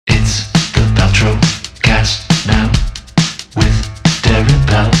Electrocast now with Darren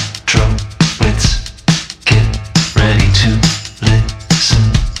Paltrowitz. Get ready to listen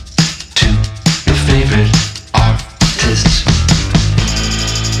to your favorite artists.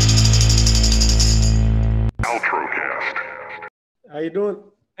 How you doing?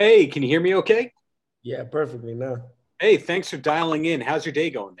 Hey, can you hear me okay? Yeah, perfectly now. Hey, thanks for dialing in. How's your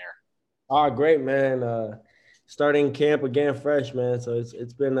day going there? Oh, great, man. Starting camp again fresh, man. So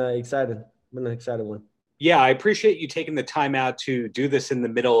it's been exciting. Been an exciting one. Yeah, I appreciate you taking the time out to do this in the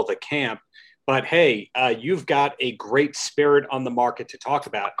middle of the camp. But hey, you've got a great spirit on the market to talk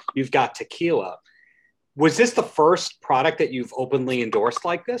about. You've got tequila. Was this the first product that you've openly endorsed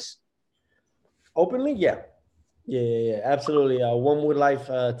like this? Openly, yeah. Yeah. Absolutely. One Wood Life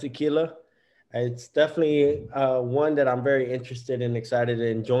tequila. It's definitely one that I'm very interested and excited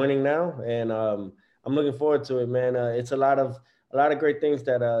in joining now, and I'm looking forward to it, man. It's a lot of great things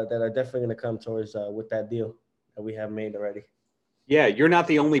that are definitely going to come towards with that deal that we have made already. Yeah, you're not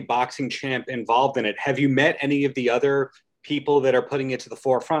the only boxing champ involved in it. Have you met any of the other people that are putting it to the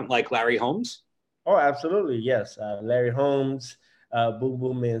forefront, like Larry Holmes? Oh, absolutely, yes. Larry Holmes, Boom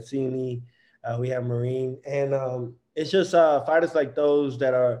Boom Mancini, we have Marine, and it's just fighters like those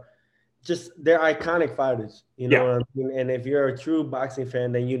that are just they're iconic fighters. You know Yeah. what I mean? And if you're a true boxing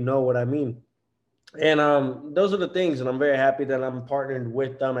fan, then you know what I mean. And those are the things, and I'm very happy that I'm partnered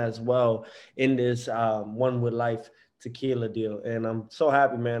with them as well in this One with Life tequila deal. And I'm so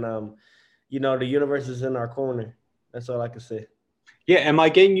happy, man. The universe is in our corner. That's all I can say. Yeah, am I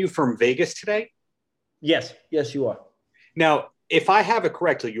getting you from Vegas today? Yes, you are. Now, if I have it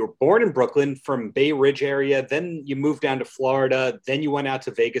correctly, you were born in Brooklyn from Bay Ridge area, then you moved down to Florida, then you went out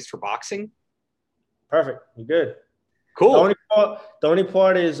to Vegas for boxing. Perfect. You're good. The Cool. only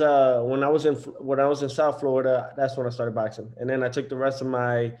part is when I was in South Florida, that's when I started boxing, and then I took the rest of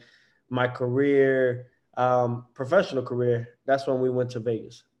my career, professional career. That's when we went to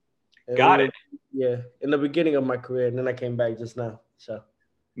Vegas. And we Got were, it. yeah, in the beginning of my career, and then I came back just now. So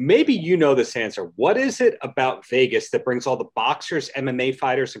Maybe you know this answer. What is it about Vegas that brings all the boxers, MMA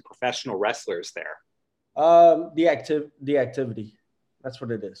fighters, and professional wrestlers there? the activity, that's what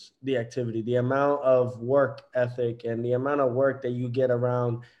it is. The activity, the amount of work ethic, and the amount of work that you get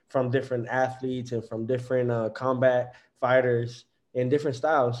around from different athletes and from different combat fighters in different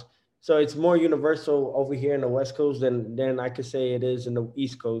styles. So it's more universal over here in the West Coast than I could say it is in the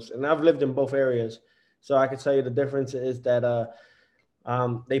East Coast. And I've lived in both areas, so I can tell you the difference is that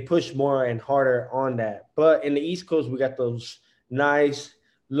they push more and harder on that. But in the East Coast, we got those nice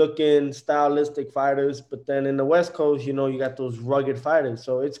looking, stylistic fighters. But then in the West Coast, you got those rugged fighters.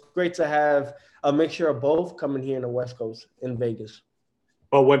 So it's great to have a mixture of both coming here in the West Coast in Vegas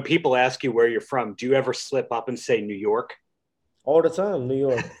But when people ask you where you're from, do you ever slip up and say New York? all the time, New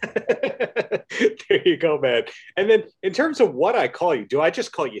York. There you go, man. And then in terms of what I call you, do I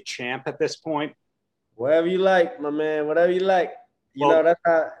just call you champ at this point? Whatever you like, my man, whatever you like. Well,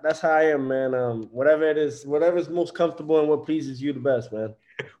 That's how I am, man. Whatever it is, whatever's most comfortable and what pleases you the best, man.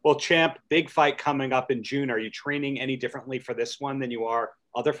 well, champ, big fight coming up in June. Are you training any differently for this one than you are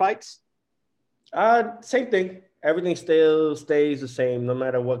other fights? Same thing. Everything still stays the same, no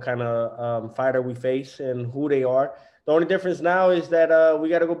matter what kind of fighter we face and who they are. The only difference now is that we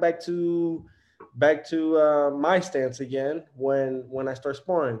got to go back to my stance again when I start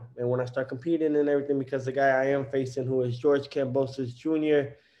sparring and when I start competing and everything. Because the guy I am facing, who is George Kambosos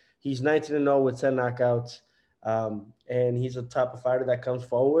Jr., he's 19-0 with 10 knockouts, and he's a type of fighter that comes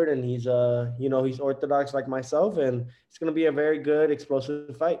forward, and he's orthodox like myself, and it's going to be a very good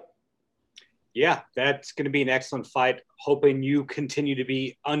explosive fight. Yeah, that's going to be an excellent fight. Hoping you continue to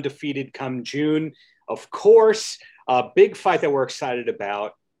be undefeated come June. Of course, a big fight that we're excited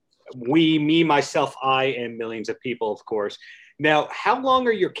about. Me, myself, I, and millions of people, of course. Now, how long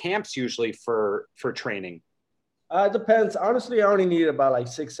are your camps usually for training? It depends. Honestly, I only need about like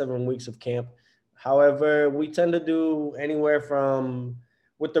 6, 7 weeks of camp. However, we tend to do anywhere from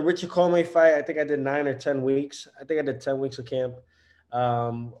with the Richard Coleman fight. I think I did 9 or 10 weeks. I think I did 10 weeks of camp.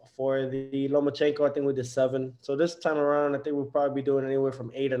 For the Lomachenko, I think we did 7. So this time around, I think we'll probably be doing anywhere from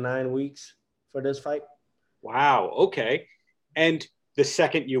 8 or 9 weeks for this fight. Wow. Okay. And the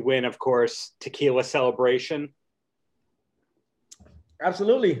second you win, of course, tequila celebration.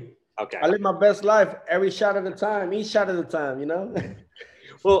 Absolutely. Okay. I live my best life every shot at a time, each shot at a time.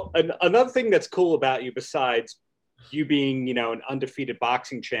 Well, another thing that's cool about you, besides you being, an undefeated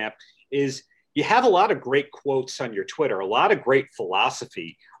boxing champ, is you have a lot of great quotes on your Twitter, a lot of great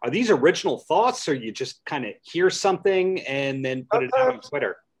philosophy. Are these original thoughts, or you just kind of hear something and then put it out on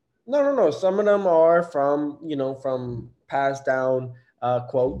Twitter? No. Some of them are from passed down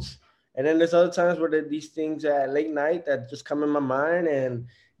quotes, And then there's other times where there are these things at late night that just come in my mind, and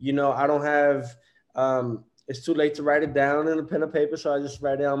I don't have. It's too late to write it down in a pen and paper, so I just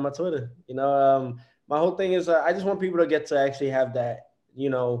write it on my Twitter. My whole thing is I just want people to get to actually have that.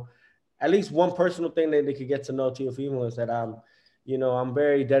 At least one personal thing that they could get to know Teofimo is that I'm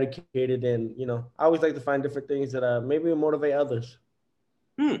very dedicated, and I always like to find different things that maybe will motivate others.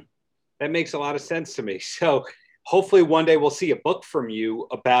 That makes a lot of sense to me. So hopefully one day we'll see a book from you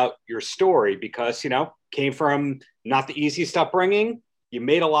about your story, because, came from not the easiest upbringing. You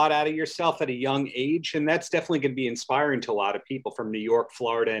made a lot out of yourself at a young age, and that's definitely going to be inspiring to a lot of people from New York,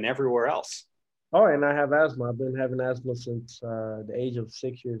 Florida, and everywhere else. Oh, and I have asthma. I've been having asthma since the age of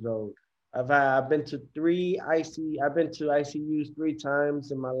 6 years old. I've been to ICUs 3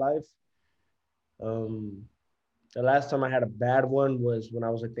 times in my life. The last time I had a bad one was when I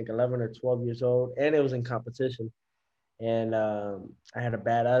was, I think, 11 or 12 years old, and it was in competition. And I had a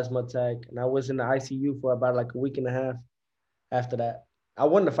bad asthma attack, and I was in the ICU for about like a week and a half after that. I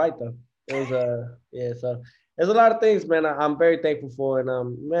won the fight, though. It was, yeah, so there's a lot of things, man, I'm very thankful for.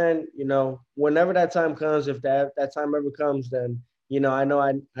 And, man, whenever that time comes, if that time ever comes, then, I know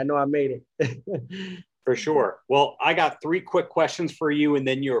I made it. For sure. Well, I got 3 quick questions for you, and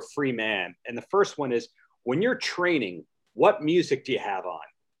then you're a free man. And the first one is, when you're training, what music do you have on?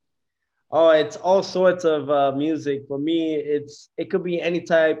 Oh, it's all sorts of music. For me, it could be any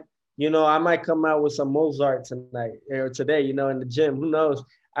type. I might come out with some Mozart tonight or today, in the gym. Who knows?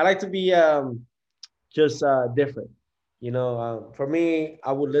 I like to be just different. For me,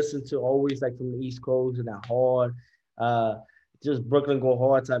 I would listen to always like from the East Coast and that hard, just Brooklyn go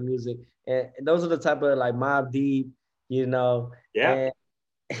hard type music. And those are the type of like Mobb Deep, Yeah.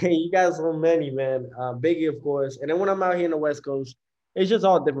 And you got so many, man. Biggie, of course. And then when I'm out here in the West Coast, it's just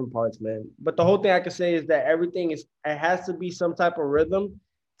all different parts, man. But the whole thing I can say is that it has to be some type of rhythm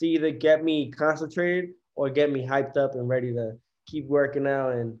to either get me concentrated or get me hyped up and ready to keep working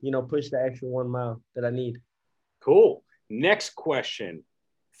out and, push the extra 1 mile that I need. Cool. Next question.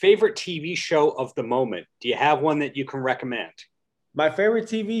 Favorite TV show of the moment? Do you have one that you can recommend? My favorite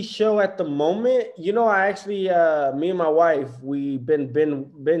TV show at the moment, I actually, me and my wife, we've been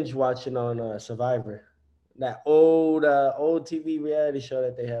binge watching on Survivor, that old TV reality show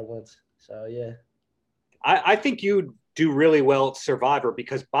that they had once. So yeah, I think you do really well at Survivor,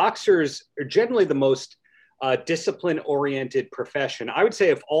 because boxers are generally the most discipline-oriented profession. I would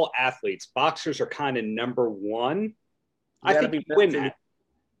say of all athletes, boxers are kind of number one. I think you win that.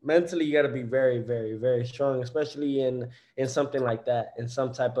 Mentally, you got to be very, very, very strong, especially in something like that, in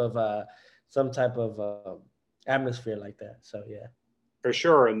some type of atmosphere like that. So yeah, for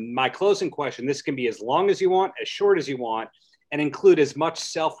sure. And my closing question: this can be as long as you want, as short as you want, and include as much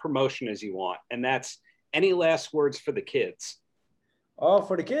self-promotion as you want. And that's, any last words for the kids? Oh,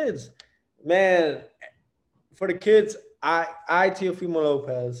 for the kids, man. For the kids, I Teofimo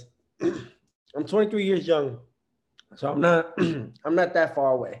Lopez. I'm 23 years young. So I'm not that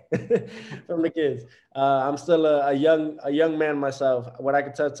far away from the kids. I'm still a young man myself. What I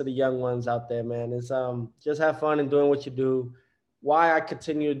can tell to the young ones out there, man, is just have fun and doing what you do. Why I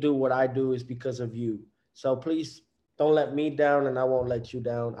continue to do what I do is because of you. So please don't let me down, and I won't let you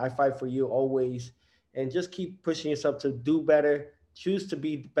down. I fight for you always, and just keep pushing yourself to do better, choose to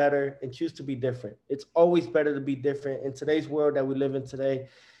be better, and choose to be different. It's always better to be different. In today's world that we live in today,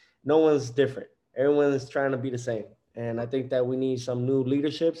 no one's different. Everyone is trying to be the same. And I think that we need some new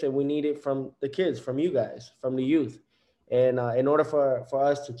leaderships, and we need it from the kids, from you guys, from the youth. And in order for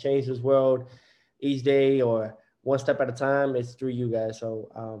us to change this world each day or one step at a time, it's through you guys.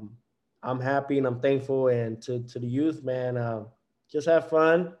 So I'm happy and I'm thankful. And to the youth, man, just have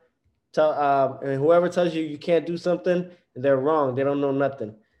fun. And whoever tells you can't do something, they're wrong. They don't know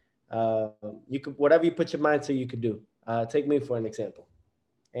nothing. You could, whatever you put your mind to, you could do. Take me for an example,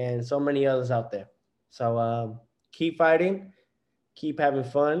 and so many others out there. So keep fighting, keep having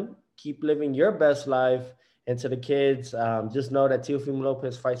fun, keep living your best life. And to the kids, just know that Teofimo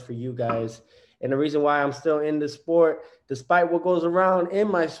Lopez fights for you guys. And the reason why I'm still in the sport, despite what goes around in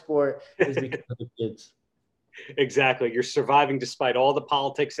my sport, is because of the kids. Exactly. You're surviving despite all the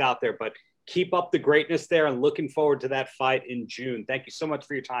politics out there, but keep up the greatness there, and looking forward to that fight in June. Thank you so much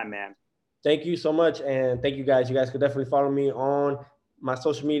for your time, man. Thank you so much. And thank you guys. You guys could definitely follow me on my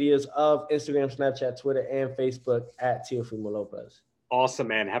social medias of Instagram, Snapchat, Twitter, and Facebook at Teofimo Lopez. Awesome,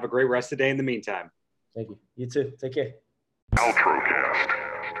 man. Have a great rest of the day in the meantime. Thank you. You too. Take care. Outrocast.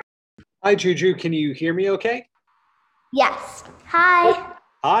 Hi, Juju. Can you hear me okay? Yes. Hi.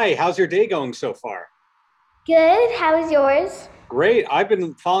 Hi. How's your day going so far? Good. How is yours? Great. I've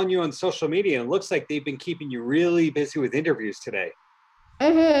been following you on social media, and it looks like they've been keeping you really busy with interviews today.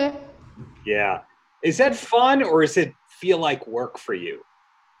 Mm-hmm. Yeah. Is that fun or does it feel like work for you?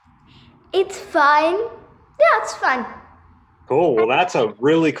 It's fun. Yeah, it's fun. Cool. Well, that's a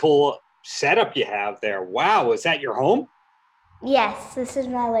really cool setup you have there. Wow. Is that your home? Yes, this is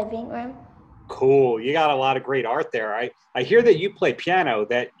my living room. Cool. You got a lot of great art there. I hear that you play piano,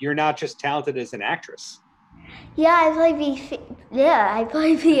 that you're not just talented as an actress. Yeah, I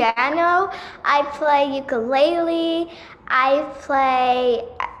play piano. I play ukulele. I play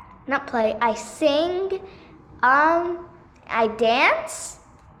not play. I sing. I dance.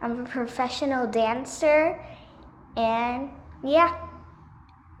 I'm a professional dancer, and yeah.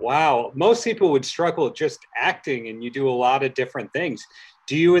 Wow. Most people would struggle just acting, and you do a lot of different things.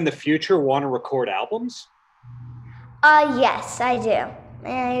 Do you in the future want to record albums? Yes, I do.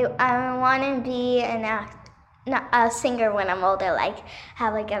 I want to be a singer when I'm older, like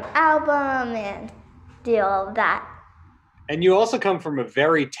have like an album and do all of that. And you also come from a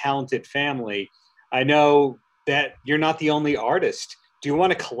very talented family. I know that you're not the only artist. Do you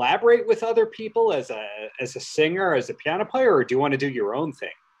want to collaborate with other people as a singer, as a piano player, or do you want to do your own thing?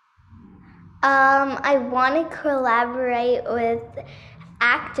 I want to collaborate with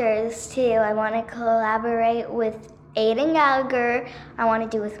actors too. I want to collaborate with Aiden Gallagher. I want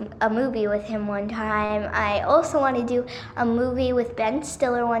to do a movie with him one time. I also want to do a movie with Ben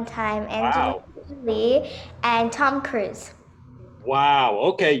Stiller one time, Angelina Wow. Jolie, and Tom Cruise. Wow.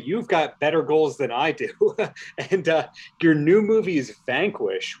 Okay, you've got better goals than I do. And your new movie is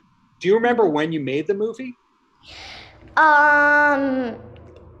Vanquish. Do you remember when you made the movie? Um,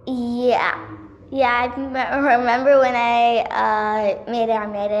 yeah. Yeah, remember when I made it. I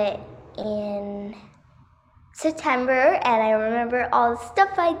made it in September, and I remember all the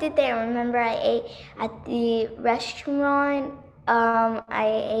stuff I did there. I remember I ate at the restaurant. I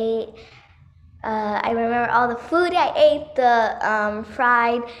ate. I remember all the food I ate. The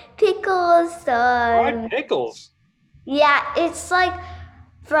fried pickles. Fried pickles. Yeah, it's like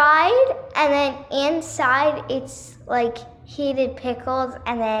fried, and then inside it's like heated pickles,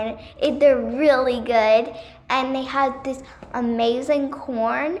 and then they're really good. And they had this amazing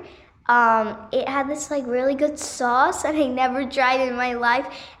corn. It had this like really good sauce that I never tried in my life,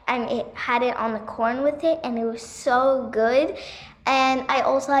 and it had it on the corn with it, and it was so good. And I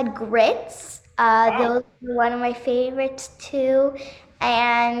also had grits. Wow. Those were one of my favorites too.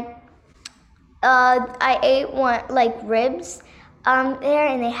 And I ate one like ribs there,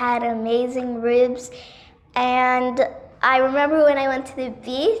 and they had amazing ribs. And I remember when I went to the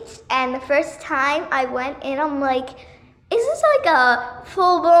beach, and the first time I went in, I'm like, is this like a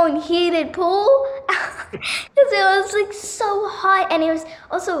full-blown heated pool? Because it was like so hot, and it was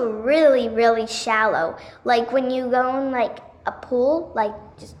also really, really shallow. Like when you go in like a pool, like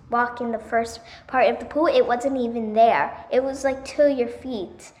just walk in the first part of the pool, it wasn't even there. It was like to your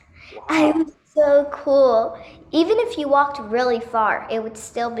feet. It Wow. was so cool. Even if you walked really far, it would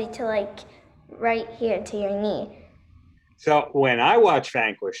still be to like right here to your knee. So when I watch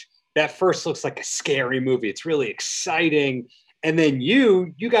Vanquish, that first looks like a scary movie. It's really exciting. And then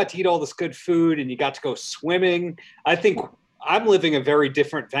you got to eat all this good food and you got to go swimming. I think I'm living a very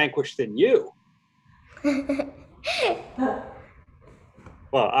different Vanquish than you.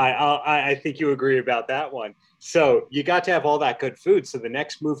 Well, I think you agree about that one. So you got to have all that good food. So the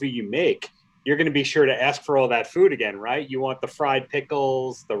next movie you make, you're going to be sure to ask for all that food again, right? You want the fried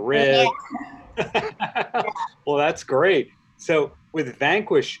pickles, the Yeah. ribs. Well, that's great. So with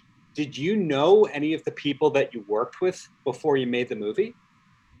Vanquish, did you know any of the people that you worked with before you made the movie?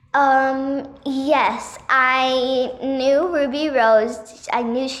 Yes, I knew Ruby Rose. I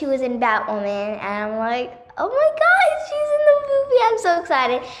knew she was in Batwoman, and I'm like, oh my God, she's in the movie. I'm so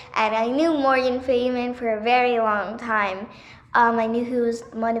excited. And I knew Morgan Freeman for a very long time. I knew he was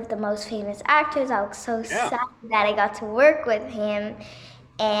one of the most famous actors. I was so Yeah. sad that I got to work with him.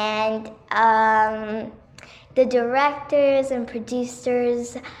 And the directors and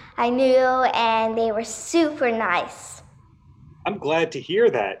producers I knew, and they were super nice. I'm glad to hear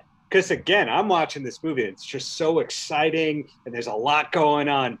that. Because again, I'm watching this movie and it's just so exciting and there's a lot going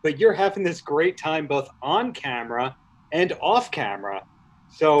on, but you're having this great time both on camera and off camera.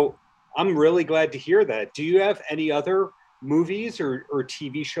 So I'm really glad to hear that. Do you have any other movies or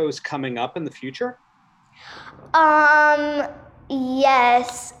TV shows coming up in the future? Um,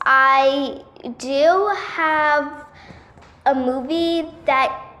 yes, I do have a movie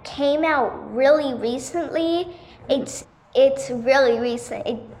that came out really recently. It's really recent.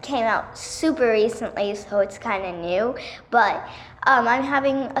 It came out super recently, so it's kind of new. But I'm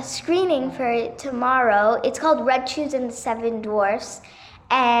having a screening for it tomorrow. It's called Red Shoes and the Seven Dwarfs,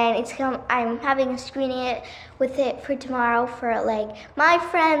 and I'm having a screening it with it for tomorrow for like my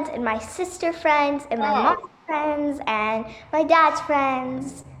friends and my sister friends and my mom's friends and my dad's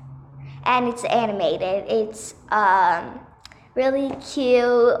friends. And it's animated. It's really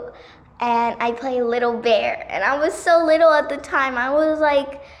cute. And I play a little bear. And I was so little at the time. I was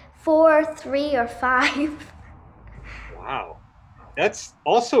like 4, 3, or 5. Wow. That's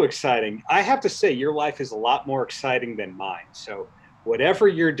also exciting. I have to say, your life is a lot more exciting than mine. So, whatever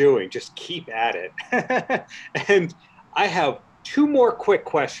you're doing, just keep at it. And I have two more quick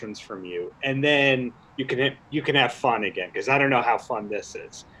questions from you, and then you can have fun again because I don't know how fun this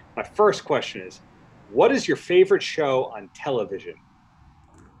is. My first question is, what is your favorite show on television?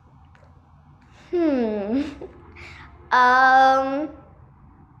 Hmm. Um.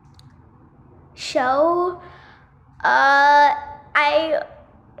 Show. I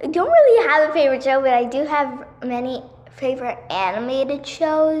don't really have a favorite show, but I do have many favorite animated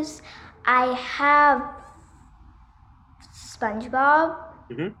shows. I have SpongeBob.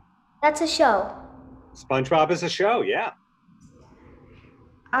 Mhm. That's a show. SpongeBob is a show, yeah.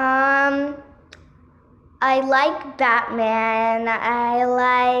 Um, I like Batman. I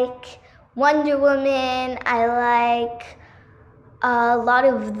like Wonder Woman. I like a lot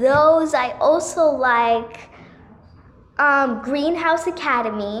of those. I also like Greenhouse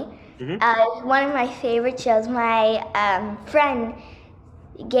Academy. Mhm. One of my favorite shows. My friend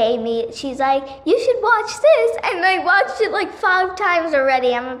gave me. She's like, "You should watch this," and I watched it like 5 times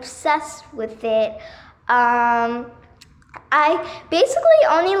already. I'm obsessed with it. I basically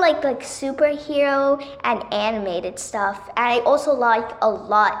only like superhero and animated stuff. And I also like a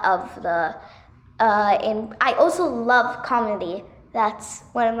lot of the and I also love comedy. That's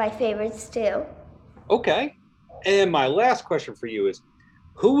one of my favorites too. Okay. And my last question for you is,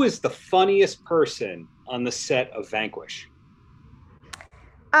 who is the funniest person on the set of Vanquish?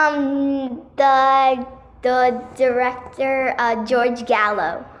 The director George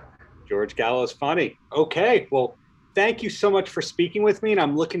Gallo. George Gallo's funny. Okay. Well, thank you so much for speaking with me, and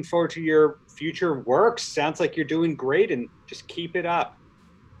I'm looking forward to your future works. Sounds like you're doing great, and just keep it up.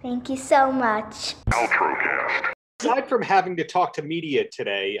 Thank you so much. Outrocast. Aside from having to talk to media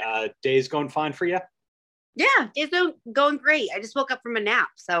today, day's going fine for you? Yeah, it's going great. I just woke up from a nap,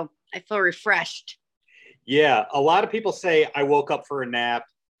 so I feel refreshed. Yeah, a lot of people say I woke up for a nap,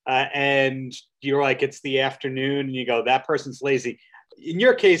 and you're like, it's the afternoon, and you go, that person's lazy. In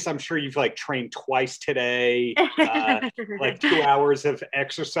your case, I'm sure you've like trained twice today, like 2 hours of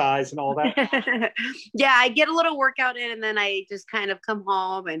exercise and all that. Yeah, I get a little workout in, and then I just kind of come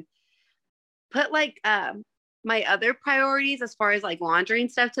home and put like my other priorities as far as like laundry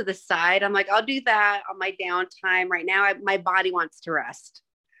and stuff to the side. I'm like, I'll do that on my downtime. Right now, my body wants to rest.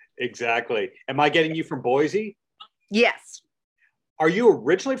 Exactly. Am I getting you from Boise? Yes. Are you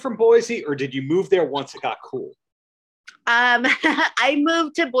originally from Boise, or did you move there once it got cool? I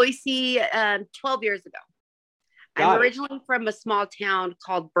moved to Boise 12 years ago. Got I'm it. originally from a small town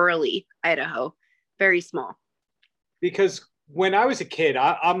called Burley, Idaho. Very small. Because when I was a kid,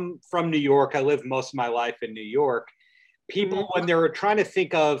 I'm from New York. I lived most of my life in New York. People, when they're trying to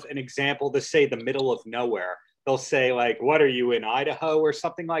think of an example to say the middle of nowhere, they'll say like, what are you, in Idaho or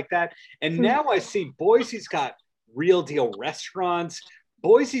something like that? And now I see Boise's got real deal restaurants.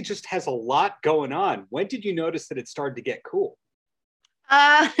 Boise just has a lot going on. When did you notice that it started to get cool?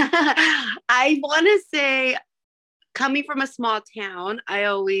 I want to say, coming from a small town, I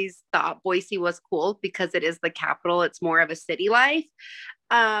always thought Boise was cool because it is the capital. It's more of a city life.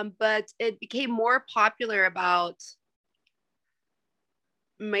 But it became more popular about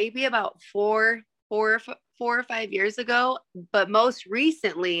maybe about 4 or 5 years ago. But most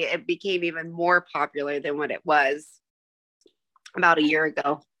recently, it became even more popular than what it was about a year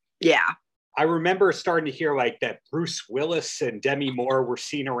ago. Yeah. I remember starting to hear like that Bruce Willis and Demi Moore were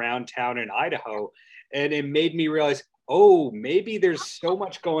seen around town in Idaho. And it made me realize, oh, maybe there's so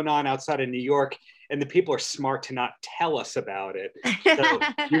much going on outside of New York and the people are smart to not tell us about it. So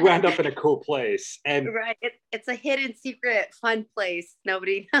you wound up in a cool place. And right. It's a hidden secret fun place.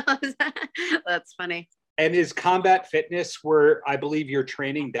 Nobody knows. That's funny. And is Combat Fitness, where I believe you're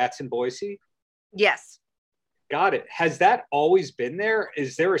training, that's in Boise? Yes. Got it. Has that always been there?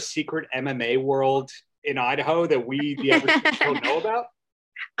 Is there a secret MMA world in Idaho that we, the average people, don't know about?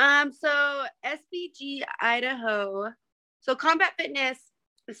 So SBG Idaho. So Combat Fitness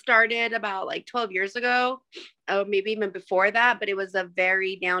started about like 12 years ago, or maybe even before that, but it was a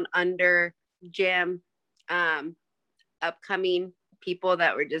very down under gym, upcoming people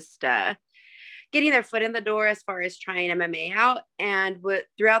that were just getting their foot in the door as far as trying MMA out. And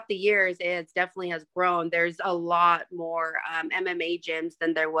throughout the years, it definitely has grown. There's a lot more MMA gyms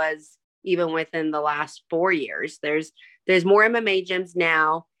than there was even within the last 4 years. There's more MMA gyms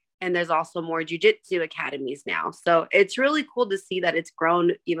now, and there's also more jiu-jitsu academies now. So it's really cool to see that it's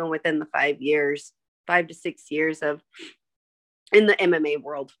grown even within the 5 to 6 years of in the MMA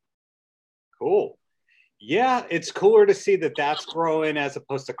world. Cool. Yeah, it's cooler to see that that's growing as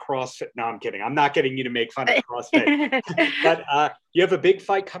opposed to CrossFit. No, I'm kidding. I'm not getting you to make fun of CrossFit. But you have a big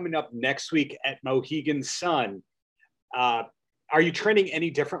fight coming up next week at Mohegan Sun. Are you training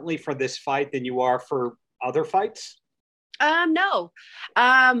any differently for this fight than you are for other fights? No.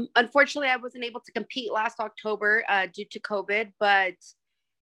 Unfortunately, I wasn't able to compete last October due to COVID, but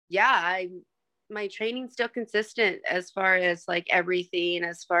yeah, my training's still consistent as far as like everything,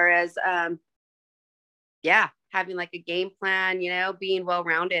 as far as having like a game plan, being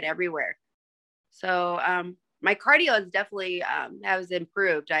well-rounded everywhere. So my cardio is definitely has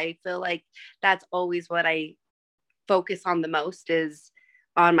improved. I feel like that's always what I focus on the most is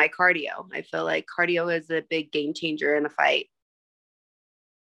on my cardio. I feel like cardio is a big game changer in a fight.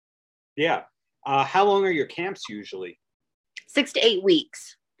 Yeah. How long are your camps usually? 6 to 8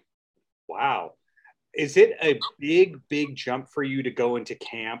 weeks. Wow. Is it a big jump for you to go into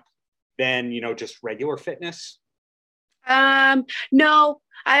camp than, just regular fitness? No,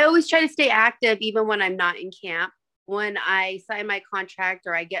 I always try to stay active even when I'm not in camp. When I sign my contract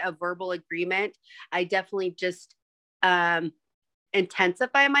or I get a verbal agreement, I definitely just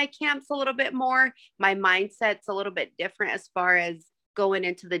intensify my camps a little bit more. My mindset's a little bit different as far as going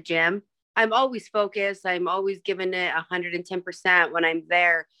into the gym. I'm always focused. I'm always giving it 110% when I'm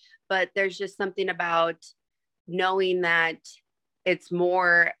there. But there's just something about knowing that it's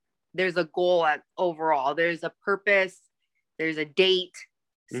more, there's a goal overall. There's a purpose. There's a date.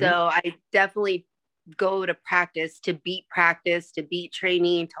 Mm-hmm. So I definitely go to practice, to beat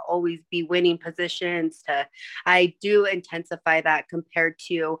training, to always be winning positions. I do intensify that compared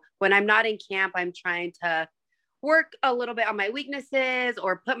to when I'm not in camp. I'm trying to work a little bit on my weaknesses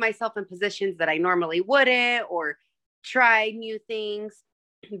or put myself in positions that I normally wouldn't, or try new things.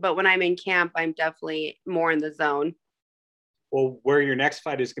 But when I'm in camp, I'm definitely more in the zone. Well, where your next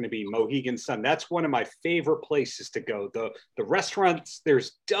fight is going to be, Mohegan Sun. That's one of my favorite places to go. The restaurants,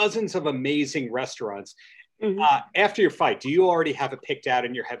 there's dozens of amazing restaurants. Mm-hmm. After your fight, do you already have it picked out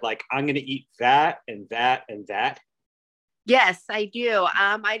in your head? Like, I'm going to eat that and that and that? Yes, I do.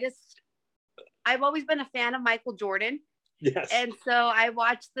 I've always been a fan of Michael Jordan. Yes. And so I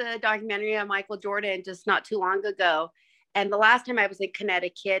watched the documentary on Michael Jordan just not too long ago. And the last time I was in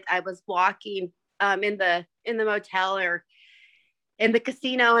Connecticut, I was walking in the motel or in the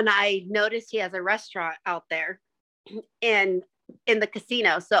casino, and I noticed he has a restaurant out there in the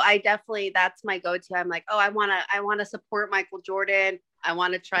casino. So that's my go-to. I'm like, oh, I want to support Michael Jordan. I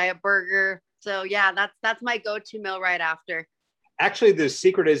want to try a burger. So yeah, that's my go-to meal right after. Actually, the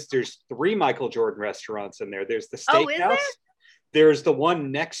secret is there's 3 Michael Jordan restaurants in there. There's the steakhouse. There's the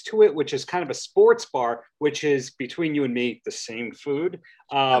one next to it, which is kind of a sports bar, which is, between you and me, the same food,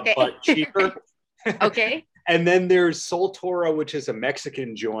 but cheaper. Okay. And then there's Sol Toro, which is a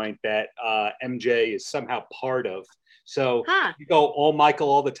Mexican joint that MJ is somehow part of. So you go all Michael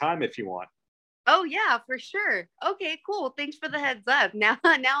all the time if you want. Oh, yeah, for sure. Okay, cool. Thanks for the heads up. Now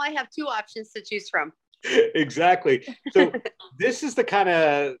I have 2 options to choose from. Exactly. So this is the kind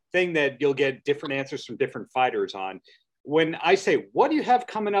of thing that you'll get different answers from different fighters on. When I say, what do you have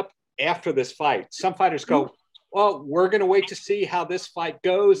coming up after this fight? Some fighters go, well, we're going to wait to see how this fight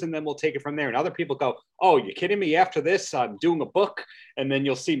goes, and then we'll take it from there. And other people go, oh, you kidding me? After this, I'm doing a book, and then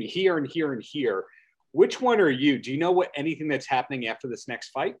you'll see me here and here and here. Which one are you? Do you know anything that's happening after this next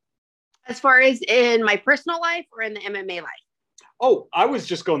fight? As far as in my personal life or in the MMA life? Oh, I was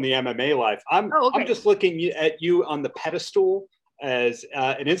just going the MMA life. I'm just looking at you on the pedestal as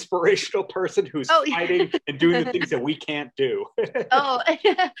an inspirational person who's fighting and doing the things that we can't do. Well,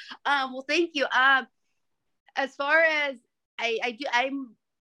 thank you. As far as I'm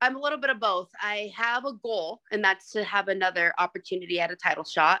a little bit of both. I have a goal, and that's to have another opportunity at a title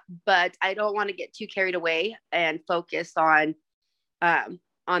shot, but I don't want to get too carried away and focus on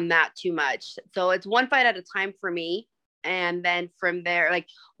that too much. So it's one fight at a time for me. And then from there, like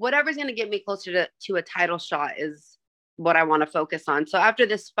whatever's going to get me closer to a title shot is what I want to focus on. So after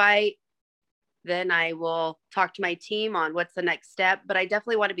this fight, then I will talk to my team on what's the next step. But I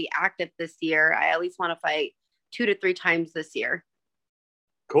definitely want to be active this year. I at least want to fight 2 to 3 times this year.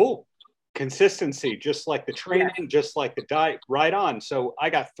 Cool. Consistency, just like the training, just like the diet, right on. So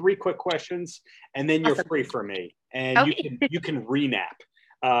I got 3 quick questions, and then you're free for me. And you can re-nap.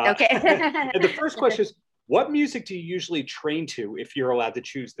 Okay. And the first question is, what music do you usually train to if you're allowed to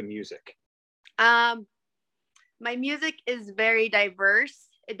choose the music? My music is very diverse.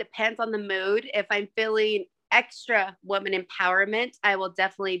 It depends on the mood. If I'm feeling extra woman empowerment, I will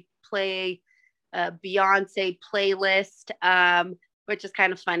definitely play a Beyonce playlist, which is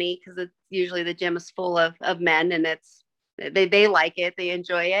kind of funny because it's usually the gym is full of men, and they like it, they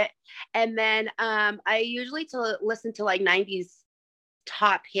enjoy it. And then I usually listen to like 90s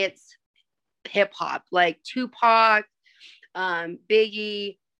top hits hip hop, like Tupac,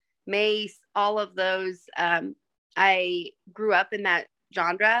 Biggie, Mace, all of those. I grew up in that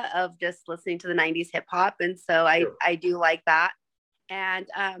genre of just listening to the 90s hip hop, and so I do like that. And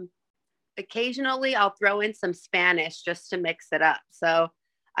occasionally I'll throw in some Spanish just to mix it up. So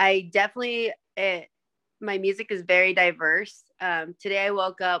I definitely my music is very diverse. Today I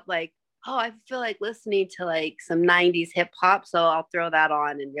woke up like, oh, I feel like listening to like some 90s hip hop, so I'll throw that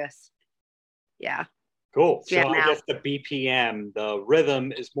on and just Cool. So jam I out. guess the BPM, the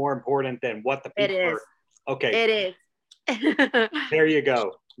rhythm is more important than what the people It is. are. Okay. It is. There you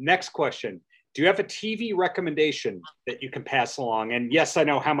go. Next question. Do you have a TV recommendation that you can pass along? And yes, I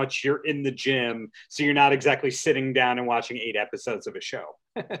know how much you're in the gym, so you're not exactly sitting down and watching 8 episodes of a show.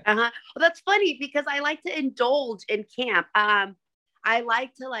 Well, that's funny because I like to indulge in camp. I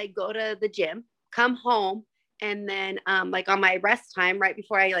like to like go to the gym, come home, and then like on my rest time, right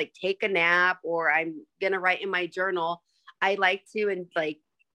before I like take a nap or I'm gonna write in my journal, I like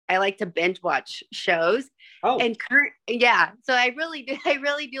to binge watch shows. Oh, And so I really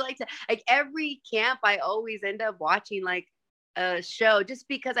do like to, like, every camp I always end up watching like a show, just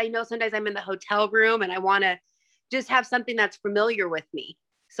because I know sometimes I'm in the hotel room and I want to just have something that's familiar with me.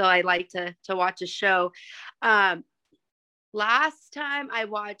 So I like to watch a show. Last time I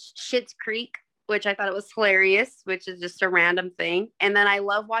watched Schitt's Creek, which I thought it was hilarious, which is just a random thing. And then I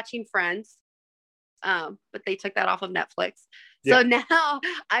love watching Friends, but they took that off of Netflix. Yeah. So now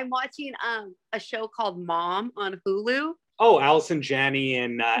I'm watching a show called Mom on Hulu. Oh, Allison Janney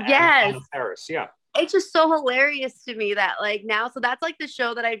and Yes. Anna Faris. Yeah. It's just so hilarious to me that like now, so that's like the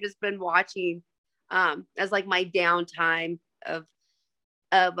show that I've just been watching as like my downtime of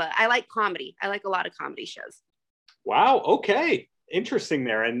I like comedy. I like a lot of comedy shows. Wow. Okay. Interesting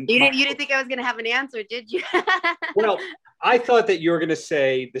there. And You didn't think I was going to have an answer, did you? well, I thought that you were going to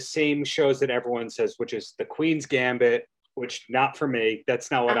say the same shows that everyone says, which is The Queen's Gambit, which not for me.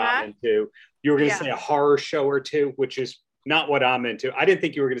 That's not what I'm into. You were going to say a horror show or two, which is not what I'm into. I didn't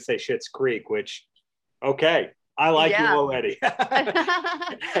think you were going to say Schitt's Creek, which, okay, I like you already.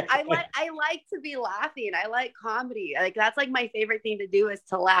 I like to be laughing. I like comedy. Like that's like my favorite thing to do is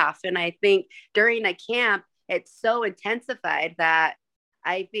to laugh. And I think during a camp, it's so intensified that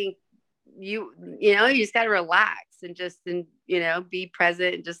I think you just got to relax and just, be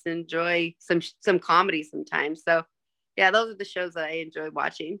present and just enjoy some comedy sometimes. So yeah, those are the shows that I enjoy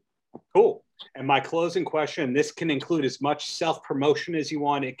watching. Cool. And my closing question, this can include as much self-promotion as you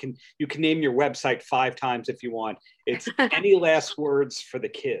want. You can name your website 5 times if you want. It's any last words for the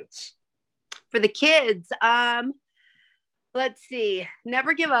kids? For the kids, let's see.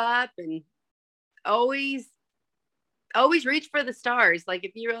 Never give up and always reach for the stars. Like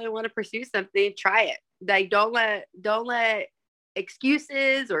if you really want to pursue something, try it. Like don't let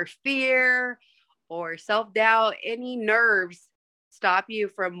excuses or fear or self-doubt, any nerves stop you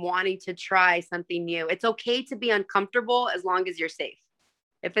from wanting to try something new. It's okay to be uncomfortable as long as you're safe.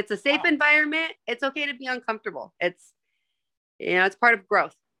 If it's a safe environment, it's okay to be uncomfortable. It's part of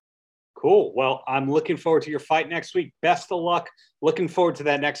growth. Cool. Well, I'm looking forward to your fight next week. Best of luck. Looking forward to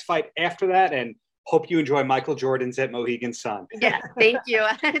that next fight after that, and hope you enjoy Michael Jordan's at Mohegan Sun. Yeah, thank you.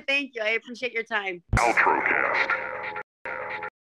 Thank you. I appreciate your time. Outrocast.